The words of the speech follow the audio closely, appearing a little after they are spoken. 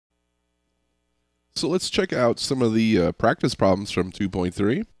So let's check out some of the practice problems from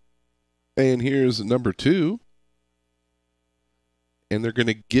 2.3. And here's number 2. And they're going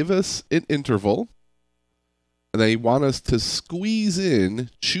to give us an interval. And they want us to squeeze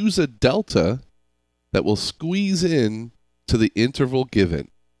in, choose a delta that will squeeze in to the interval given.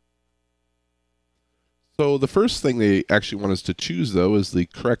 So the first thing they actually want us to choose, though, is the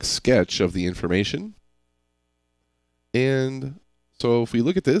correct sketch of the information. And so if we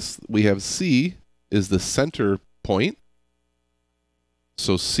look at this, we have C is the center point.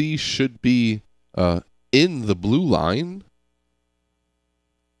 So C should be in the blue line.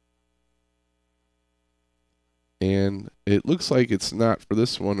 And it looks like it's not for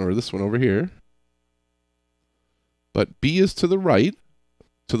this one or this one over here. But B is to the right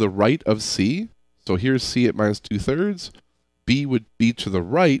of C. So here's C at minus 2/3. B would be to the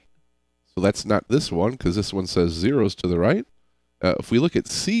right. So that's not this one, because this one says 0 is to the right. If we look at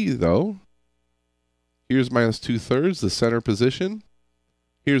C, though, here's minus 2/3, the center position.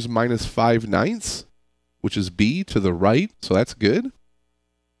 Here's minus 5/9, which is B to the right, so that's good.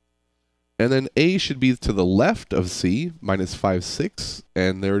 And then A should be to the left of C, minus 5/6,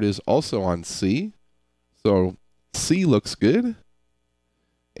 and there it is also on C. So C looks good,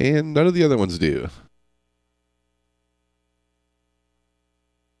 and none of the other ones do.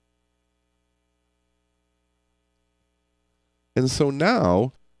 And so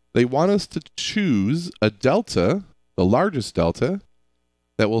now they want us to choose a delta, the largest delta,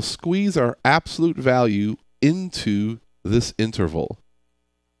 that will squeeze our absolute value into this interval.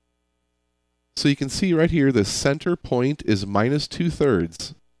 So you can see right here the center point is minus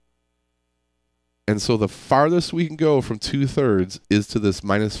 2/3. And so the farthest we can go from 2/3 is to this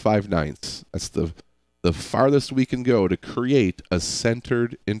minus 5/9. That's the farthest we can go to create a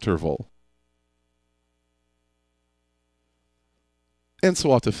centered interval. And so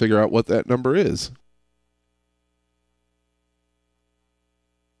we'll have to figure out what that number is.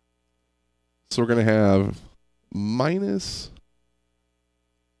 So we're going to have minus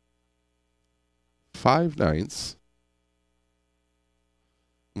 5/9.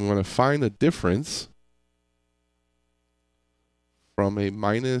 We want to find the difference from a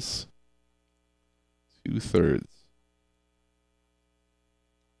minus 2/3.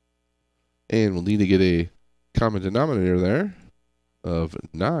 And we'll need to get a common denominator there of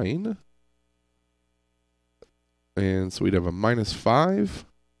 9. And so we'd have a minus 5.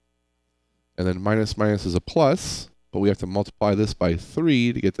 And then minus minus is a plus. But we have to multiply this by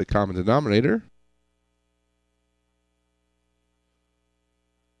 3 to get the common denominator,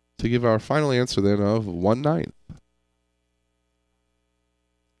 to give our final answer then of 1/9.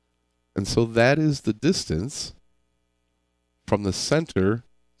 And so that is the distance from the center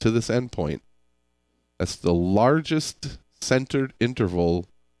to this endpoint. That's the largest centered interval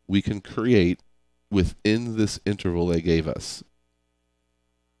we can create within this interval they gave us.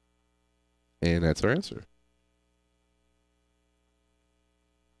 And that's our answer.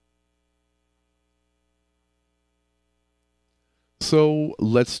 So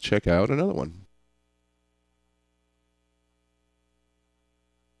let's check out another one.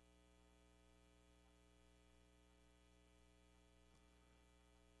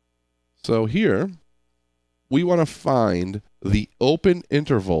 So here, we want to find the open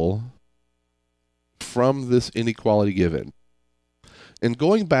interval from this inequality given. And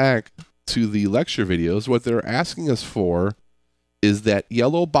going back to the lecture videos, what they're asking us for is that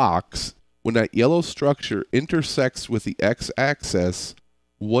yellow box. When that yellow structure intersects with the x-axis,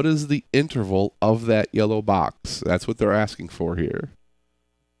 what is the interval of that yellow box? That's what they're asking for here.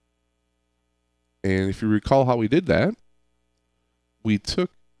 And if you recall how we did that, we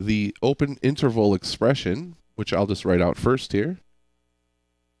took the open interval expression, which I'll just write out first here.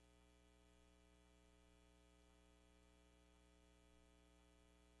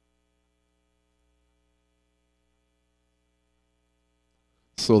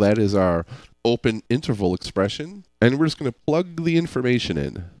 So that is our open interval expression. And we're just going to plug the information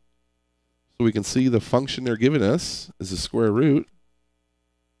in. So we can see the function they're giving us is the square root.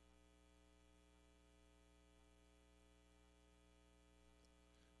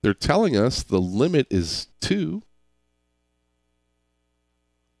 They're telling us the limit is 2.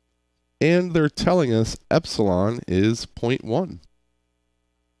 And they're telling us epsilon is 0.1.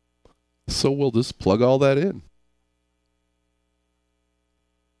 So we'll just plug all that in.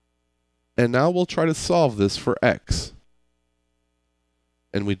 And now we'll try to solve this for x.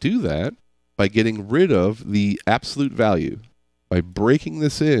 And we do that by getting rid of the absolute value, by breaking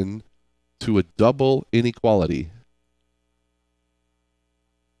this in to a double inequality.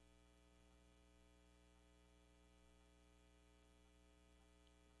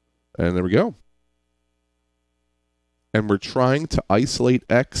 And there we go. And we're trying to isolate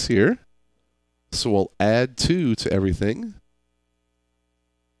x here. So we'll add 2 to everything.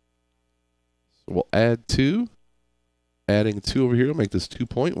 So we'll add 2. Adding 2 over here will make this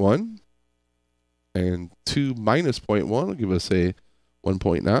 2.1. And 2 minus 0.1 will give us a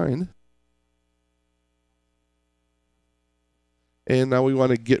 1.9. And now we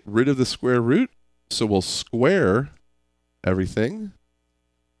want to get rid of the square root. So we'll square everything.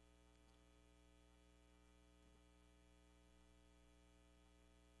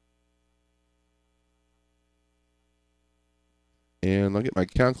 And I'll get my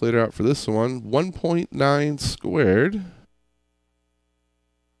calculator out for this one. 1.9 squared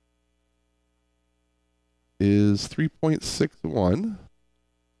is 3.61.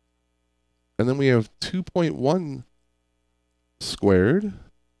 And then we have 2.1 squared,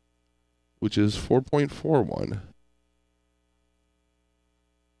 which is 4.41.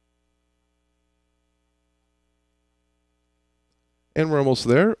 And we're almost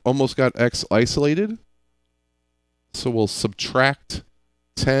there. Almost got x isolated. So we'll subtract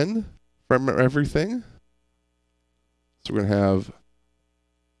 10 from everything. So we're going to have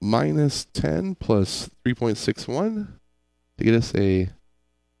minus 10 plus 3.61 to get us a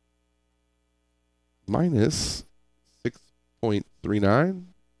minus 6.39.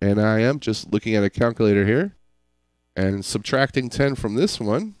 And I am just looking at a calculator here and subtracting 10 from this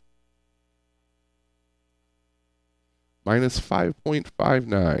one. Minus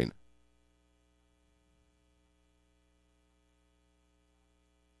 5.59.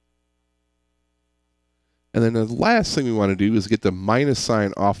 And then the last thing we want to do is get the minus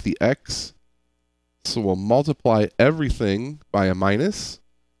sign off the x. So we'll multiply everything by a minus.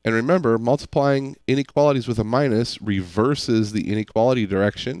 And remember, multiplying inequalities with a minus reverses the inequality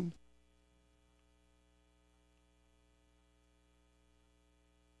direction.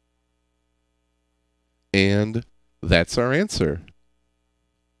 And that's our answer.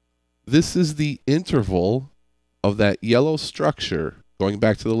 This is the interval of that yellow structure. Going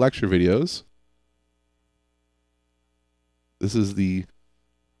back to the lecture videos. This is the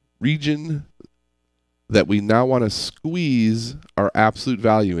region that we now want to squeeze our absolute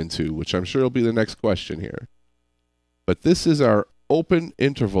value into, which I'm sure will be the next question here. But this is our open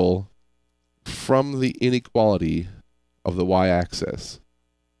interval from the inequality of the y-axis.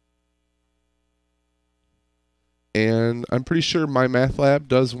 And I'm pretty sure MyMathLab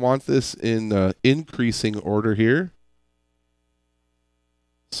does want this in increasing order here.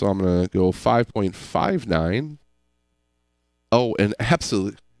 So I'm going to go 5.59. Oh, and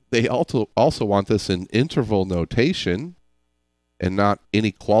absolutely, they also want this in interval notation and not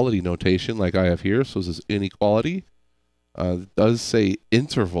inequality notation like I have here. So this is inequality. It does say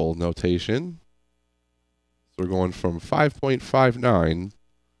interval notation. So we're going from 5.59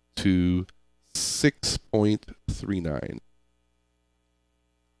 to 6.39.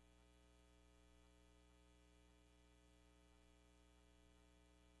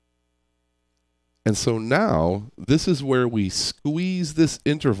 And so now, this is where we squeeze this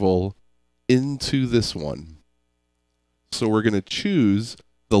interval into this one. So we're going to choose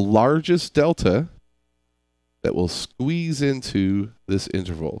the largest delta that will squeeze into this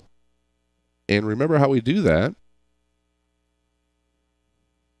interval. And remember how we do that.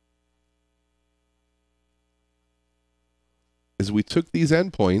 Is we took these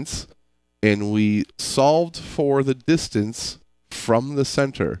endpoints and we solved for the distance from the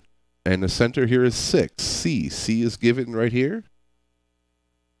center. And the center here is 6, C. C is given right here.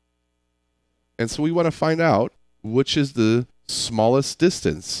 And so we want to find out which is the smallest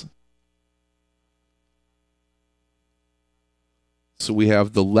distance. So we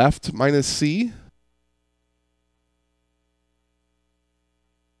have the left minus C.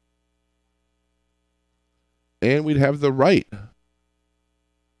 And we'd have the right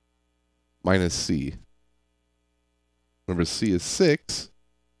minus C. Remember, C is 6.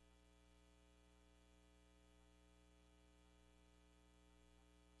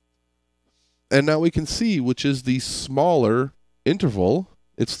 And now we can see which is the smaller interval.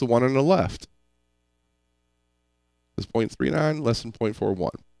 It's the one on the left. It's 0.39 less than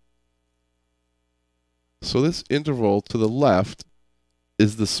 0.41. So this interval to the left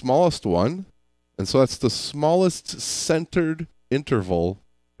is the smallest one. And so that's the smallest centered interval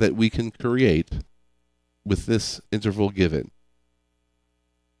that we can create with this interval given.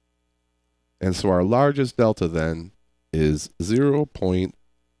 And so our largest delta then is 0.39.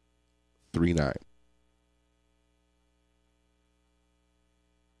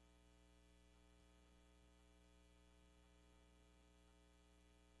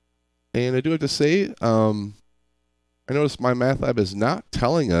 And I do have to say, I noticed MyMathLab is not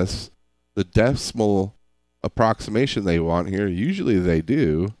telling us the decimal approximation they want here. Usually they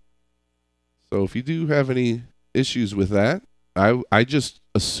do. So if you do have any issues with that, I just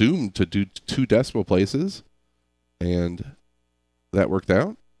assumed to do 2 decimal places, and that worked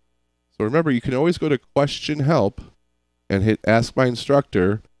out. So remember, you can always go to question help and hit ask my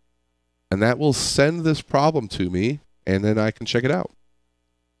instructor, and that will send this problem to me, and then I can check it out.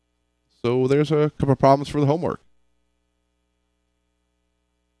 So there's a couple of problems for the homework.